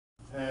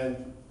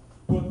and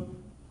put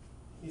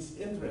his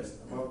interest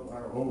above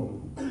our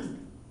own.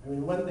 I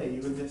mean, one day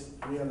you will just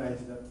realize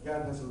that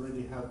God has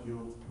already helped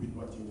you with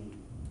what you need.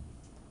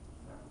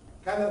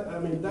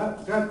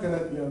 That God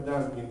cannot be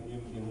undone in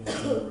His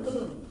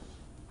universe.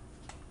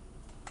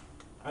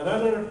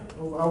 Another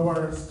of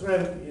our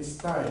strength is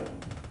time.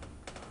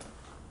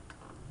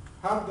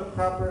 Have the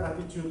proper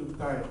attitude of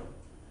time.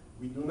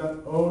 We do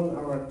not own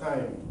our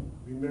time.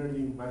 We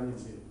merely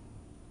manage it.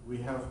 We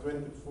have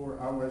 24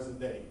 hours a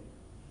day.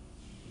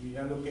 We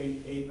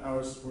allocate 8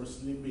 hours for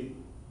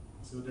sleeping,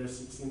 so there's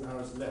 16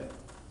 hours left.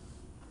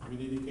 We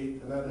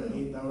dedicate another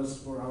 8 hours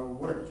for our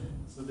work,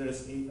 so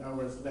there's 8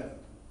 hours left.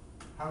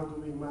 How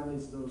do we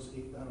manage those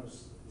 8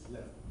 hours that is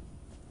left?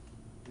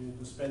 We need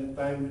to spend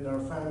time with our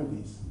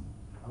families,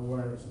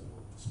 our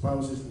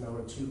spouses and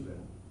our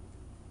children.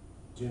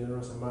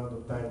 Generous amount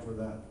of time for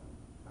that.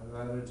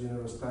 Another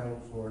generous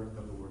time for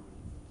the Lord.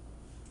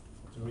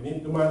 So we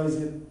need to manage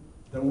it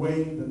the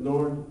way the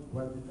Lord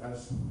wanted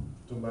us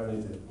to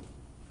manage it.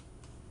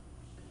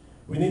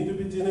 We need to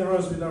be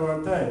generous with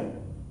our time.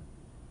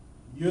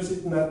 Use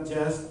it not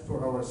just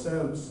for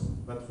ourselves,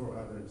 but for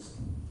others.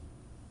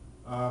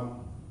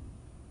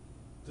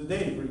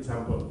 Today, for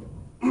example,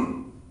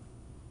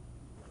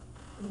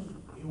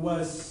 it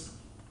was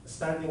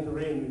starting to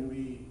rain when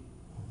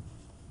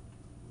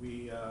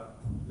we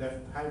left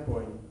High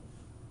Point,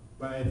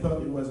 but I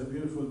thought it was a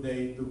beautiful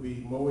day to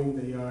be mowing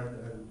the yard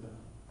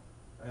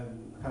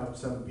and have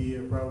some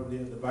beer probably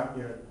in the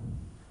backyard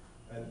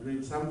and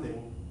read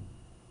something.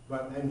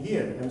 But I'm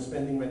here. I'm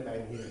spending my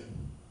time here.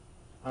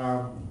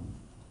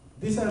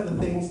 These are the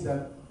things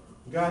that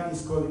God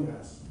is calling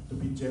us to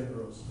be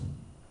generous.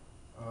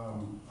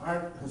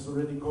 Art has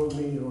already called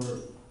me or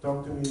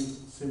talked to me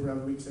several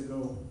weeks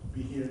ago to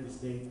be here this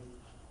day.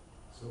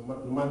 So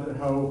no matter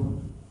how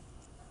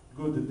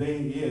good the day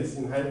is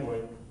in High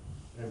Point,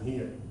 I'm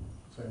here.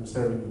 So I'm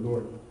serving the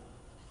Lord.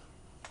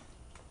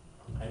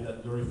 I'm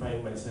not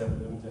glorifying myself,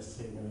 I'm just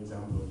saying an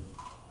example.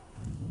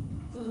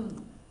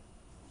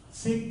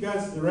 Seek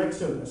God's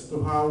direction as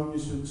to how you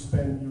should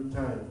spend your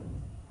time.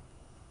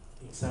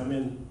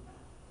 Examine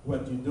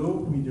what you do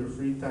with your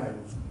free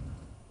time.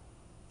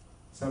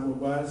 Some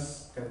of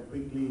us can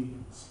quickly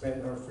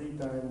spend our free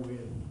time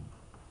with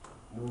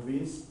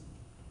movies,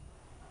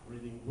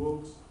 reading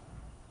books,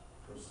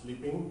 or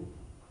sleeping,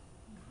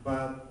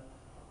 but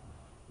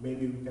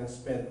maybe we can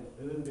spend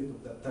a little bit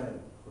of that time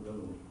for the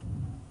Lord.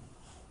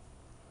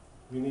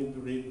 We need to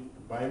read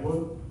the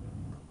Bible,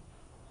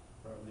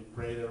 probably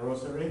pray the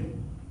rosary,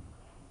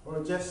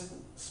 or just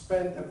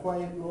spend a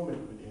quiet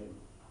moment with Him.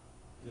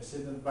 Just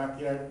sit in the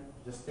backyard,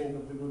 just think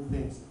of the good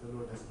things that the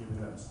Lord has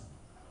given us.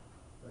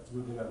 That's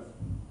good enough.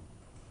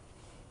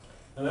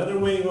 Another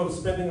way of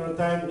spending our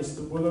time is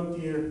to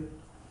volunteer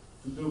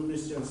to do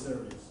Christian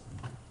service.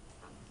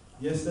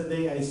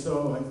 Yesterday I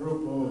saw a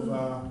group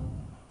of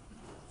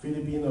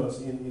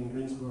Filipinos in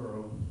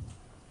Greensboro.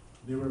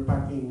 They were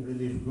packing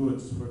relief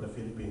goods for the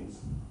Philippines.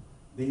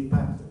 They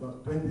packed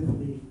about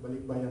 23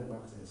 balikbayan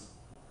boxes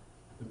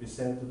to be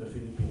sent to the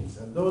Philippines.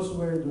 And those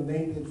were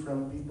donated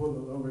from people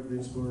all over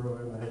Greensboro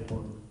and High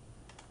Point.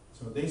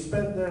 So they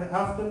spent their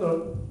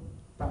afternoon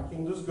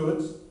packing those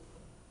goods,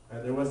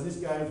 and there was this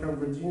guy from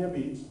Virginia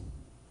Beach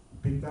who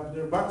picked up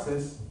their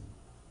boxes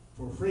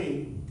for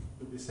free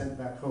to be sent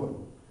back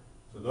home.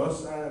 So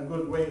those are a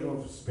good way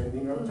of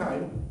spending our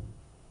time,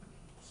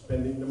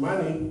 spending the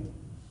money,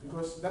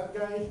 because that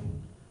guy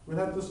will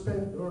have to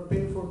spend or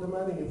pay for the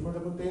money for the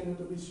container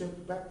to be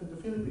shipped back to the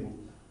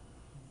Philippines.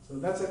 So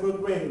that's a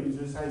good way of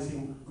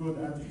exercising good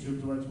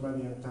attitude towards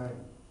money and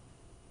time.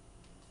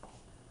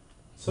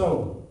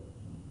 So,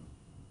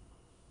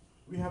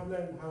 we have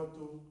learned how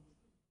to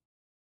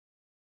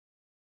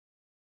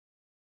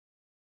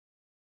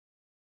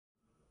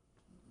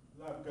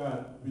love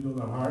God with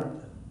all our heart,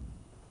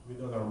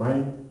 with all our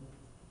mind,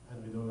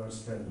 and with all our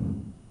strength.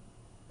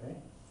 Okay?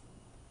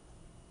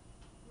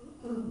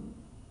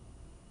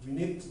 We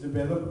need to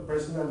develop a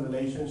personal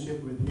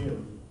relationship with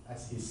Him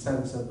as His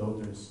sons and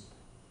daughters.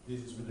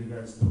 This is with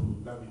regards to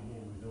loving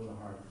Him with all our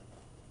heart.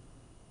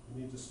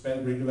 We need to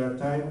spend regular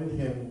time with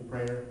Him in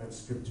prayer and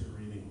scripture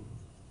reading.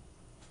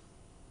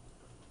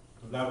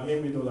 To love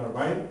Him with all our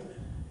mind,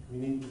 we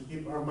need to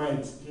keep our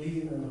minds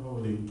clean and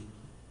holy.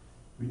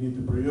 We need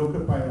to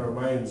preoccupy our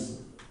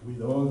minds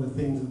with all the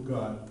things of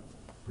God,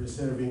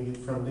 preserving it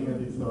from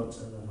negative thoughts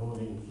and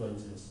unholy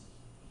influences.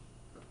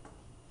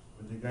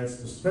 With regards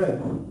to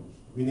strength,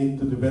 we need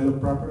to develop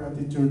proper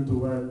attitude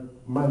toward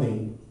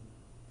money,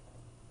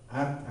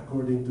 act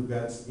according to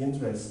God's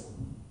interest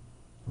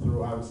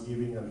through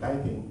almsgiving and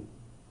tithing,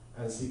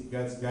 and seek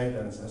God's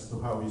guidance as to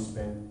how we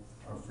spend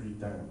our free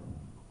time.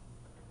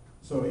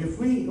 So if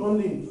we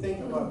only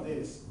think about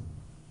this,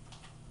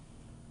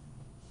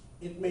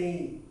 it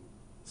may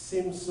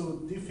seem so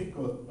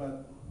difficult,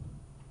 but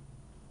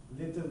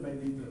little by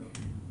little,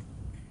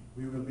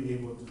 we will be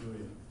able to do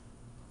it.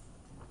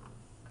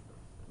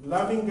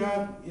 Loving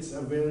God is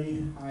a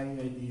very high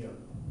ideal.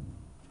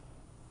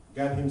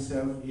 God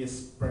Himself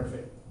is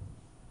perfect.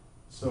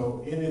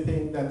 So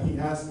anything that He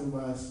asks of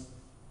us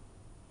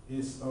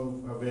is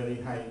of a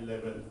very high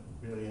level,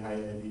 very high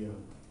ideal.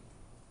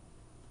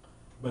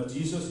 But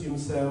Jesus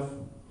himself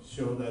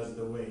showed us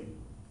the way.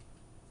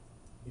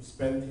 He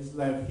spent his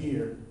life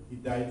here. He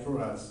died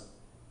for us.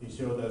 He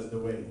showed us the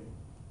way.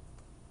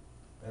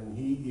 And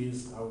he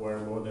is our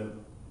model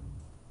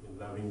in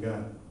loving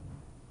God.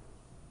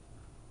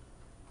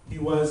 He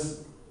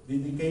was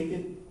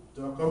dedicated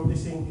to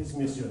accomplishing his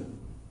mission.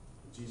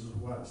 Jesus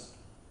was.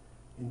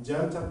 In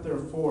John chapter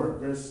 4,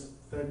 verse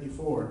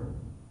 34,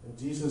 and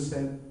Jesus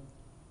said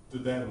to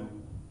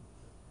them,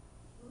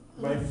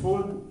 "My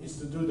food is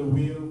to do the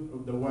will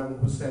of the one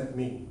who sent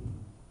me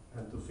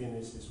and to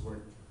finish his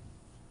work."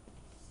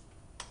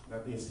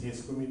 That is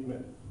his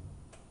commitment.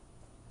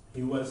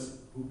 He was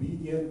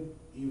obedient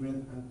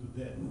even unto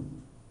death.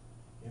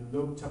 In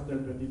Luke chapter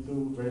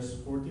 22, verse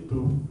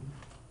 42,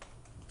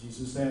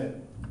 Jesus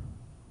said,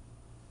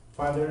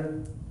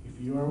 "Father, if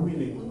you are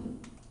willing,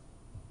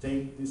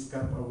 take this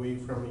cup away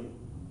from me.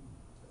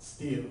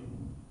 Still,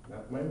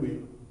 not my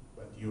will,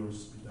 but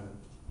yours be done."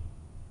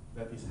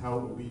 That is how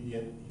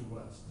obedient he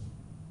was.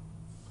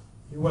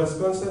 He was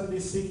constantly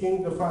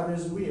seeking the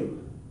Father's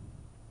will.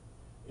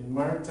 In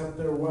Mark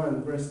chapter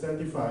 1, verse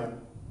 35,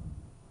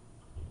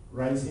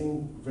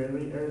 rising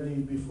very early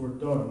before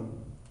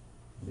dawn,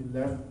 he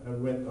left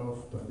and went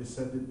off to a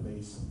deserted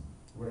place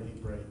where he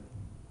prayed.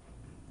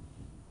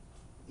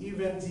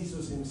 Even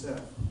Jesus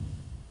himself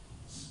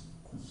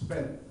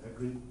spent a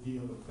great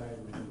deal of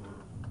time with the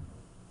Lord.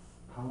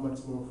 How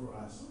much more for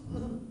us?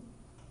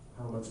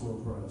 How much more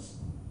for us?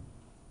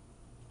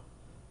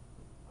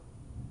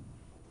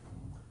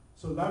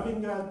 So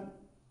loving God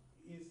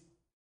is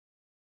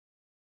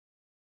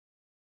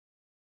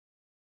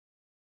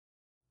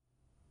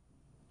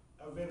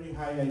a very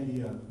high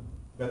ideal.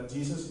 But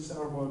Jesus is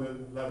our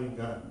model, loving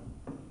God.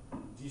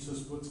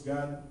 Jesus puts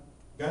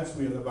God's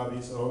will above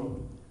his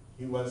own.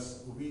 He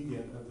was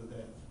obedient unto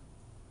death.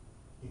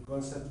 He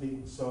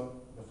constantly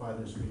sought the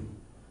Father's will.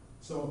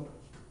 So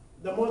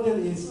the model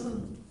is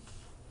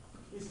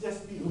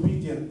just be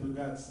obedient to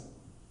God's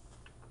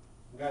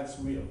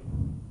will.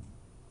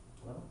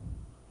 Well,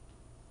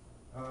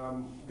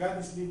 God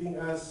is leading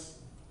us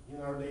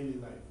in our daily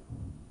life.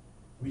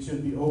 We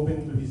should be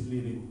open to his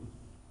leading.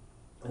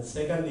 And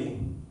secondly,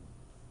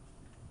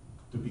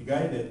 to be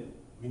guided,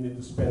 we need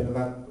to spend a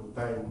lot of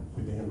time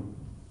with him.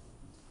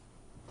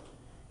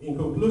 In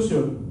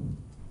conclusion,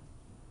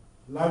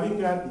 loving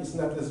God is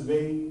not as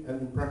vague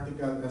and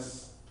impractical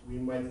as we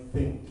might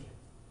think.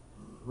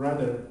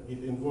 Rather,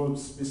 it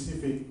involves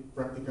specific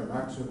practical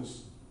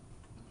actions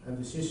and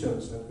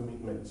decisions and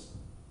commitments.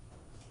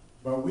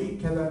 But we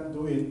cannot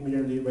do it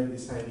merely by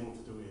deciding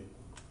to do it.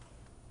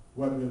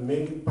 What will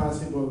make it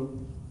possible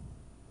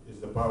is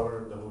the power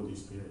of the Holy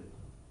Spirit.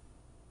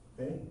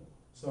 Okay?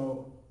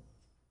 So,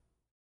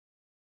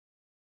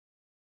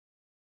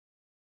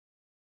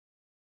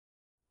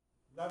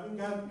 loving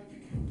God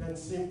can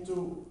seem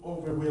too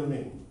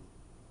overwhelming.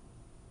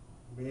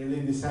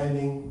 Merely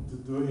deciding to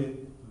do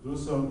it, to do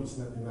so, is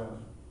not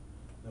enough.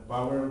 The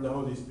power of the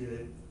Holy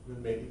Spirit will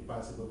make it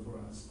possible for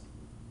us.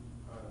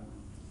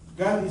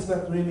 God is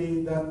not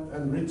really that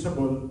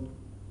unreachable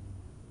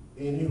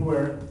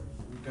anywhere.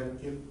 We can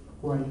keep a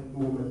quiet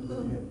moment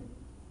with him.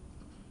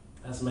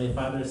 As my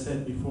father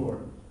said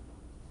before,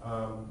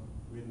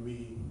 when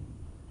we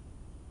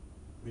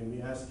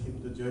asked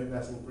him to join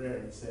us in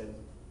prayer, he said,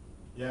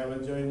 "Yeah, I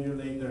will join you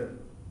later.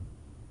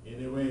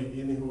 Anyway,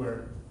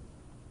 anywhere,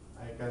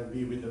 I can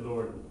be with the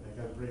Lord. I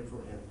can pray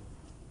for him.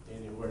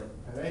 Anywhere."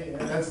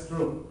 And that's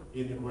true.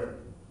 Anywhere.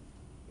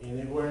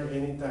 Anywhere,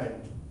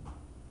 anytime.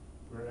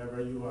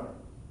 Wherever you are,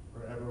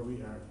 wherever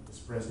we are, his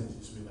presence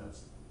is with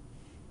us.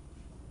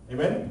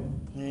 Amen?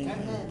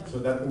 Amen. So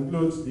that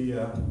concludes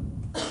the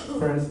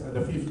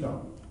fifth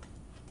talk.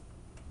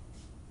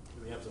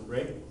 Do we have some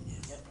break?